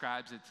Paul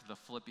describes it to the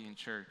Philippian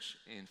church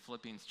in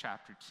Philippians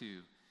chapter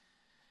 2.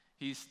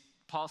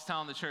 Paul's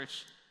telling the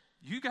church,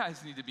 you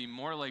guys need to be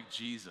more like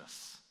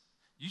Jesus.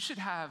 You should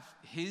have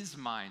his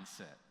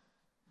mindset.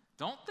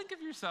 Don't think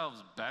of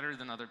yourselves better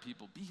than other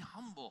people. Be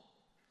humble.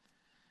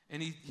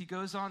 And he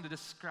goes on to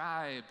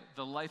describe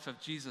the life of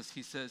Jesus.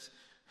 He says,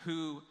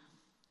 who,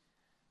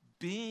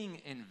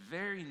 being in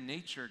very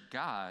nature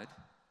God,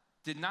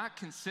 did not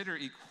consider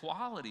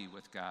equality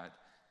with God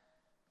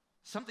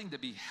something to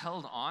be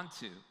held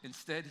onto.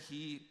 Instead,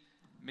 he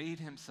made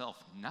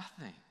himself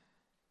nothing,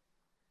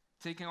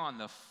 taking on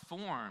the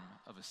form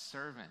of a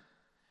servant,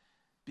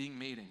 being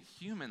made in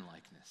human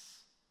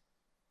likeness,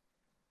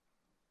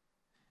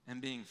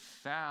 and being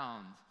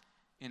found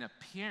in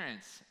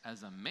appearance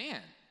as a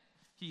man.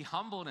 He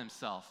humbled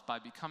himself by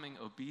becoming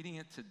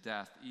obedient to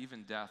death,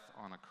 even death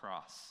on a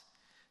cross.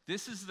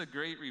 This is the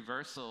great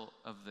reversal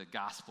of the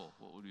gospel,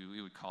 what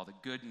we would call the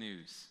good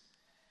news.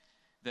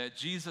 That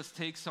Jesus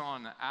takes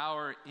on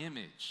our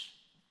image.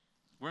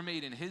 We're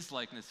made in his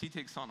likeness. He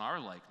takes on our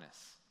likeness.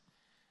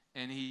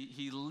 And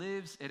he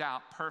lives it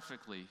out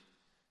perfectly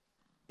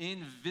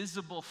in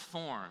visible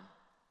form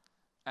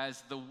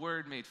as the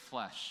Word made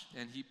flesh.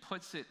 And he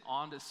puts it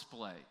on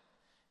display.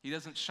 He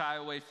doesn't shy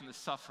away from the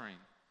suffering.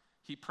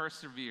 He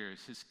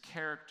perseveres. His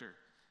character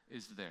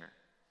is there.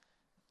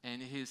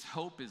 And his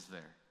hope is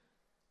there.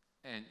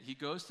 And he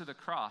goes to the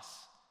cross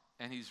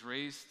and he's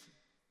raised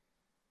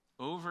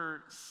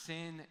over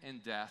sin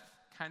and death,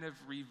 kind of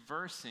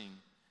reversing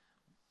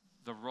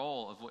the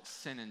role of what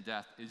sin and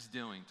death is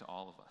doing to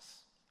all of us.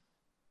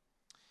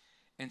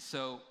 And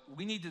so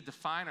we need to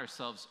define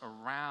ourselves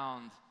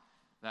around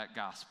that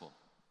gospel.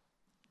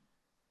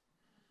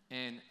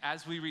 And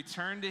as we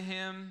return to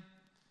him,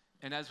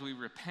 and as we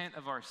repent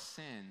of our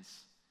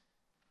sins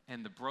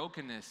and the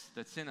brokenness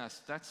that's in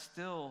us, that's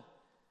still,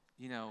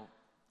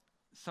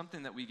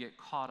 something that we get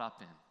caught up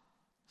in.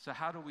 So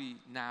how do we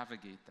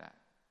navigate that?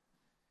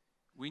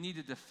 We need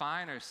to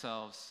define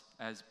ourselves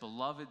as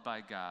beloved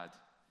by God,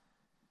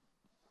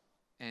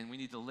 and we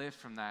need to live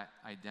from that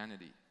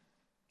identity.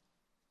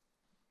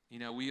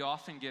 We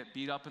often get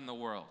beat up in the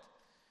world,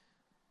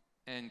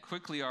 and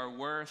quickly our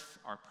worth,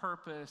 our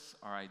purpose,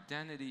 our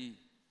identity,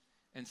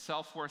 and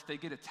self-worth, they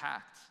get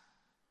attacked.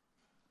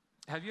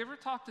 Have you ever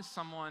talked to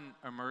someone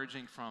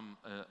emerging from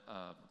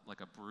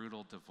a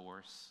brutal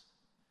divorce?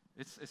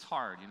 It's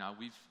hard,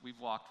 We've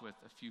walked with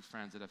a few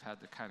friends that have had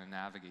to kind of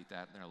navigate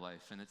that in their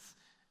life, and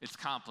it's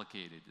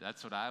complicated.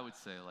 That's what I would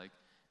say. Like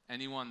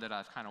anyone that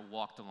I've kind of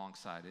walked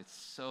alongside, it's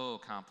so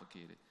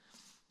complicated,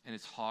 and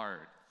it's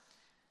hard.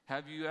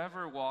 Have you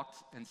ever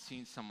walked and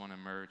seen someone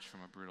emerge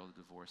from a brutal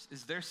divorce?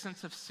 Is their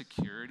sense of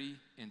security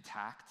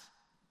intact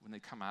when they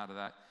come out of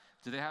that?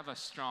 Do they have a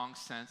strong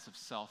sense of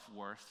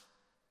self-worth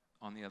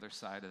on the other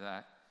side of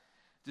that?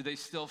 Do they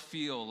still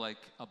feel like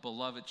a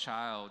beloved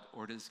child,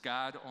 or does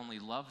God only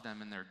love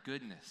them in their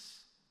goodness?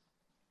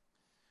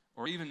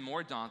 Or even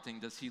more daunting,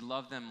 does he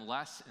love them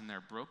less in their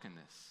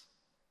brokenness?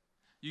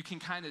 You can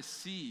kind of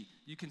see,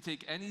 you can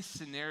take any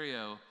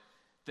scenario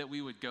that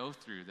we would go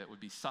through that would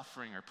be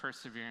suffering or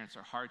perseverance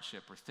or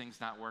hardship or things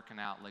not working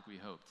out like we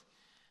hoped.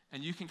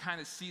 And you can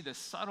kind of see the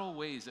subtle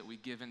ways that we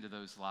give into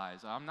those lies.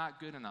 I'm not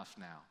good enough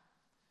now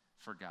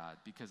for God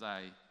because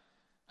I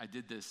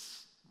did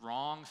this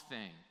wrong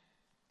thing.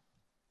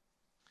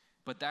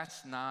 But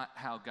that's not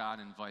how God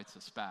invites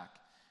us back.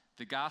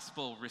 The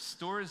gospel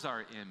restores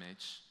our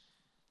image,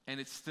 and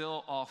it's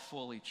still all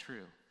fully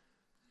true.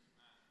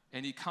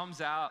 And he comes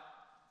out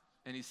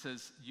and he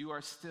says, you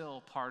are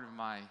still part of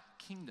my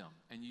kingdom,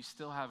 and you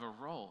still have a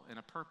role and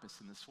a purpose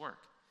in this work.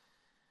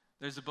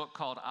 There's a book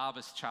called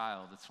Abba's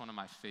Child. It's one of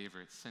my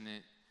favorites, and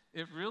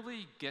it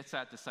really gets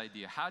at this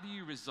idea. How do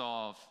you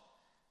resolve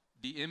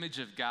the image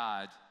of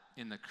God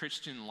in the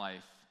Christian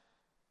life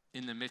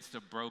in the midst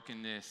of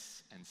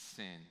brokenness and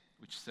sin,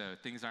 so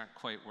things aren't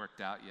quite worked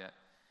out yet?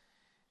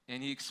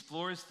 And he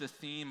explores the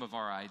theme of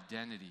our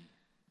identity.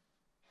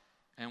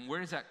 And where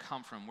does that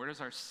come from? Where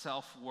does our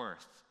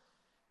self-worth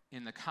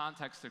in the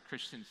context of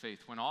Christian faith,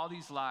 when all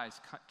these lies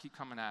keep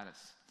coming at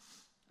us,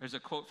 there's a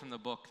quote from the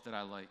book that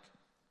I like,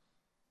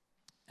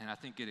 and I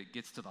think it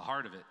gets to the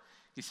heart of it.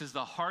 He says,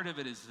 the heart of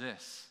it is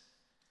this: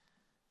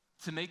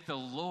 to make the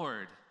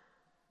Lord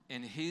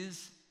and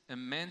his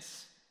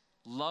immense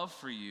love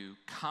for you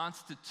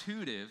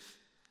constitutive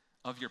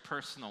of your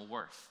personal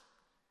worth.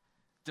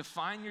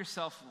 Define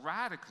yourself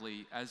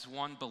radically as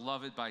one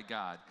beloved by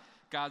God.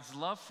 God's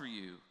love for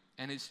you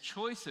and his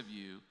choice of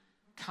you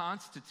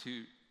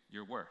constitute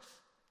your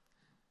worth.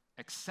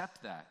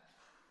 Accept that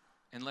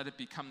and let it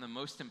become the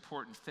most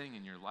important thing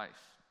in your life.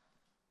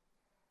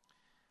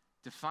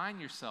 Define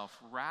yourself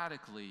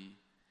radically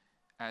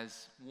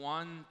as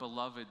one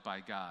beloved by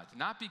God.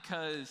 Not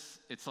because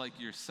it's like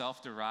your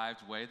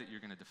self-derived way that you're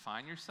going to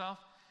define yourself,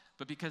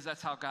 but because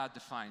that's how God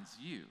defines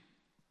you.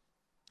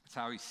 That's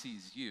how he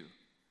sees you.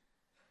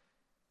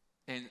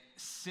 And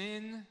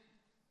sin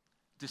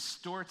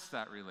distorts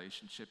that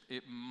relationship.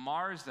 It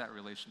mars that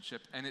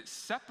relationship, and it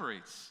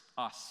separates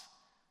us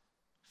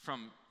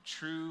from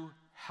true,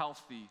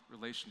 healthy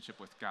relationship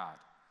with God.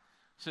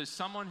 So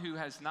someone who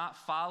has not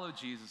followed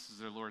Jesus as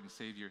their Lord and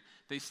Savior,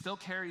 they still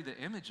carry the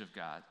image of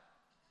God,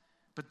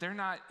 but they're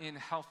not in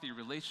healthy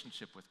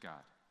relationship with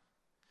God.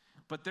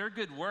 But their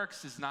good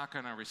works is not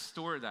going to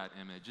restore that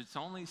image. It's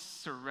only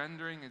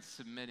surrendering and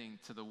submitting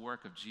to the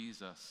work of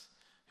Jesus,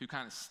 who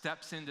kind of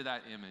steps into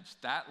that image,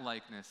 that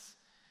likeness,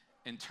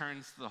 and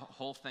turns the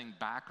whole thing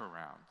back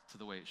around to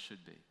the way it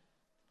should be.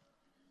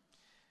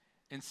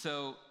 And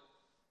so,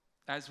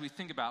 as we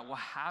think about, well,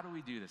 how do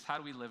we do this? How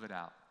do we live it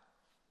out?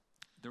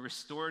 The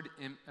restored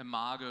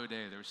imago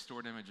Dei, the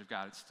restored image of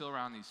God, it's still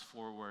around these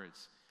 4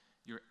 words.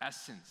 Your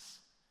essence,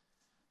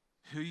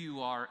 who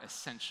you are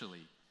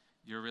essentially,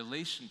 your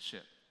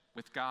relationship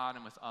with God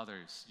and with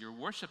others, your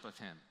worship of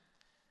him.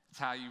 It's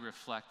how you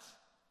reflect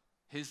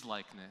his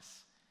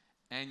likeness,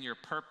 and your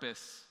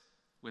purpose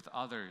with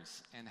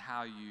others, and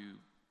how you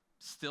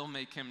still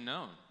make him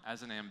known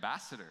as an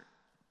ambassador.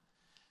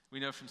 We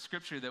know from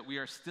Scripture that we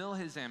are still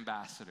his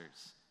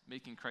ambassadors,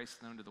 making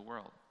Christ known to the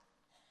world.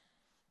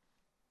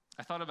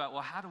 I thought about,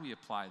 well, how do we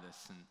apply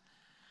this?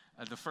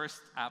 And the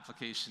first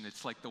application,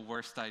 it's like the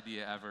worst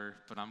idea ever,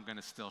 but I'm going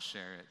to still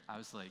share it. I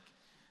was like,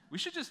 we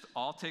should just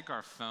all take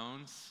our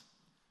phones.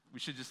 We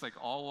should just like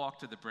all walk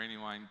to the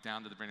Brandywine,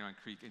 down to the Brandywine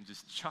Creek, and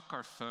just chuck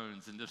our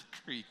phones into the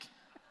creek.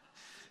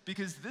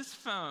 Because this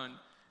phone,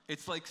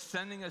 it's like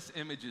sending us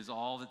images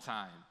all the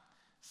time.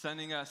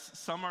 Sending us,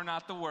 some are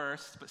not the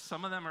worst, but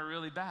some of them are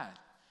really bad.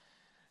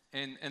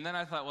 And then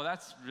I thought, well,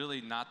 that's really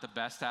not the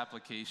best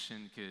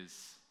application,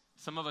 because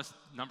some of us,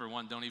 number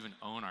one, don't even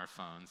own our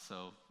phones.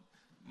 So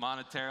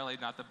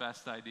monetarily, not the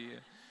best idea.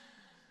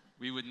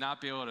 We would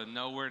not be able to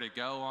know where to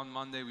go on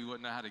Monday. We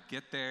wouldn't know how to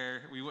get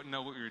there. We wouldn't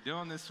know what we were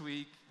doing this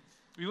week.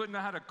 We wouldn't know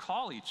how to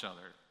call each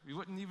other. We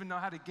wouldn't even know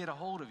how to get a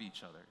hold of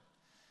each other.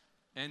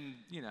 And,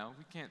 you know,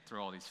 we can't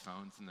throw all these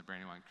phones in the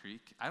Brandywine Creek.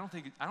 I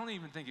don't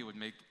even think it would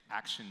make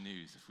Action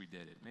News if we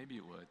did it. Maybe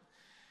it would.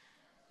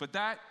 But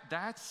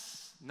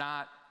that's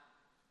not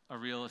a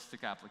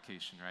realistic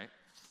application, right?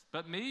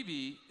 But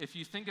maybe if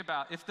you think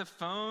about, if the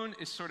phone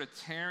is sort of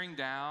tearing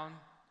down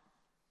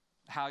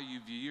how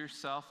you view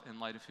yourself in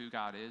light of who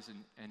God is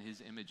and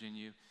his image in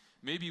you,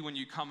 maybe when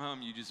you come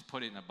home, you just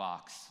put it in a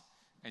box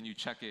and you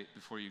check it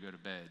before you go to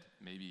bed,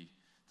 maybe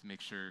to make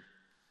sure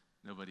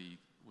nobody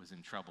was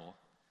in trouble.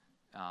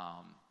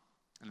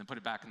 And then put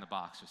it back in the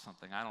box or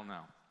something. I don't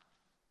know.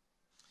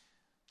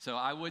 So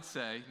I would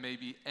say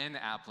maybe an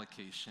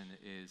application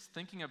is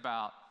thinking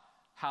about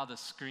how the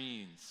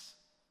screens,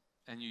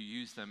 and you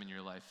use them in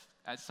your life,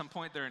 at some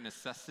point they're a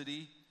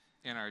necessity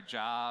in our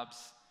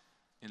jobs,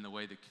 in the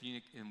way that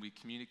we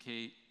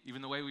communicate,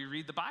 even the way we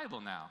read the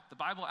Bible now. The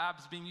Bible app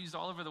is being used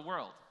all over the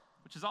world,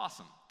 which is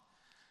awesome.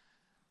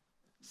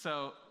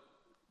 So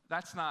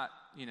that's not,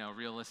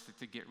 realistic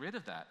to get rid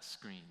of that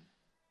screen.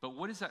 But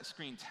what is that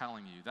screen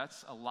telling you?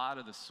 That's a lot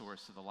of the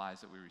source of the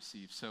lies that we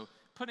receive. So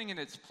putting it in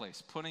its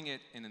place, putting it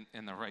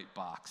in the right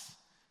box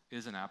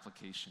is an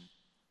application.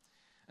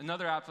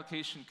 Another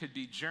application could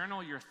be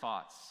journal your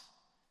thoughts.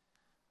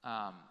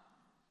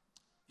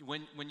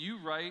 When you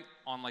write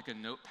on like a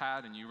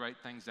notepad and you write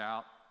things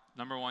out,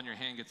 number one, your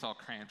hand gets all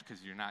cramped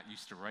because you're not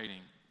used to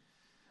writing.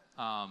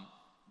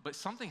 But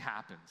something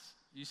happens.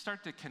 You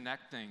start to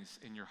connect things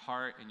in your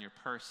heart and your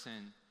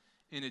person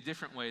in a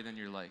different way than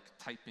you're like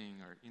typing,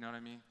 or you know what I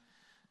mean?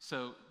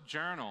 So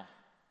journal.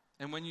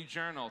 And when you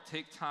journal,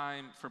 take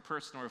time for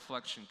personal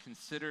reflection.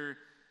 Consider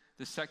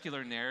the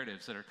secular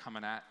narratives that are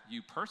coming at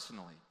you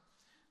personally.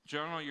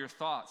 Journal your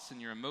thoughts and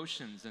your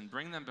emotions and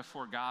bring them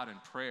before God in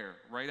prayer.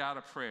 Write out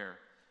a prayer,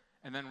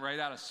 and then write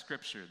out a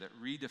scripture that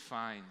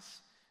redefines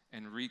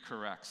and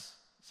recorrects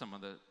some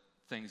of the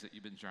things that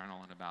you've been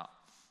journaling about.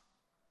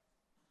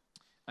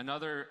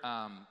 Another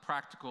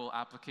practical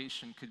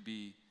application could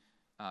be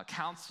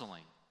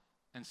counseling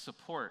and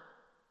support.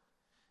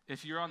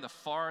 If you're on the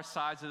far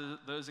sides of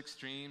those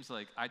extremes,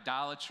 like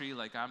idolatry,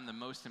 like I'm the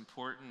most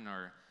important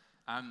or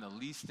I'm the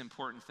least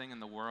important thing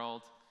in the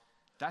world,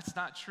 that's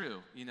not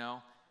true,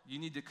 You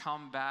need to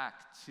come back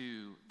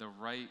to the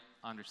right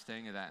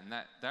understanding of that. And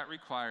that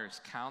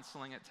requires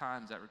counseling at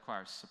times, that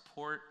requires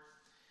support.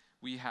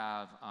 We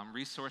have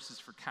resources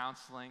for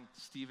counseling,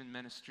 Stephen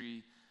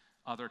Ministry,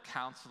 other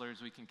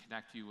counselors we can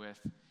connect you with.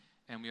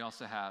 And we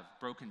also have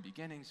Broken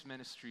Beginnings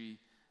Ministry,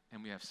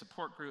 and we have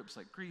support groups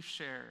like Grief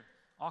Share,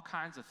 all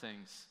kinds of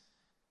things.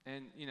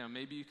 And,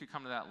 maybe you could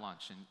come to that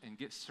lunch and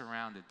get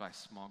surrounded by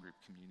small group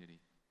community.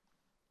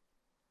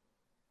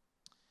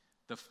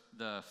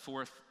 The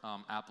fourth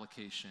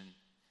application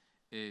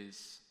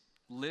is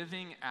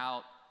living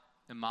out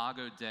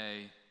Imago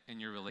Dei in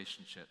your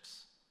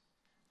relationships.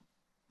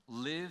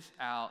 Live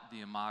out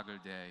the Imago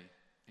Dei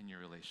in your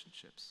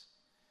relationships.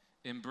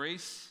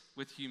 Embrace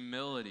with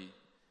humility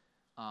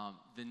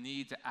the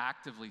need to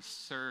actively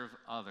serve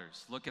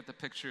others. Look at the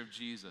picture of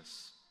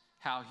Jesus,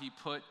 how he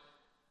put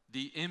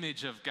the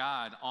image of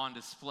God on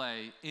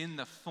display in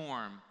the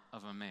form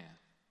of a man,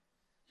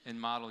 and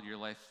model your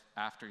life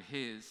after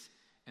his,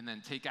 and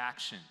then take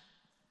action.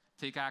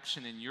 Take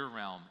action in your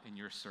realm, in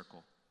your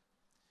circle.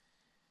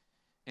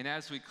 And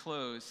as we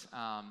close,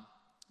 I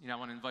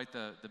want to invite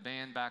the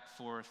band back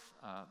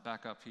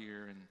up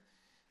here,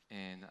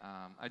 and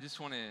I just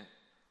want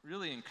to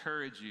really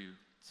encourage you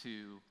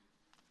to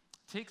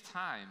take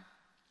time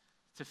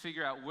to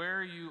figure out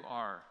where you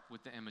are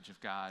with the image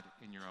of God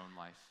in your own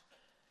life.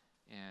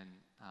 And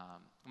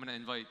I'm going to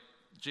invite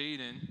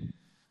Jaden.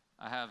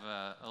 I have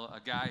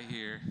a guy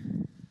here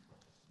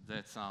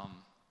that's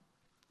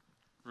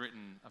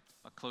written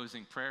a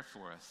closing prayer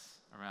for us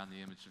around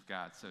the image of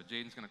God. So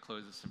Jaden's going to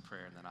close us in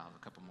prayer, and then I'll have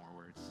a couple more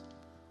words.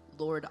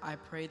 Lord, I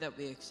pray that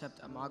we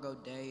accept Imago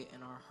Dei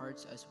in our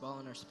hearts as well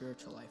in our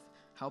spiritual life.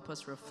 Help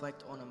us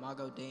reflect on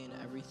Imago Dei in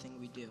everything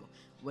we do.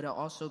 Would it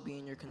also be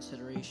in your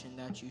consideration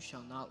that you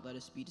shall not let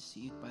us be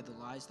deceived by the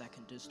lies that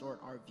can distort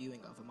our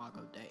viewing of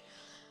Imago Dei,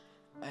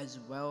 as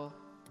well,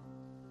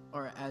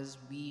 or as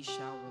we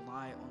shall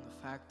rely on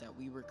the fact that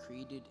we were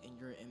created in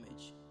your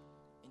image.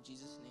 In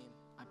Jesus' name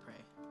I pray.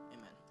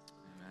 Amen.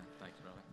 Amen. Thank you, brother.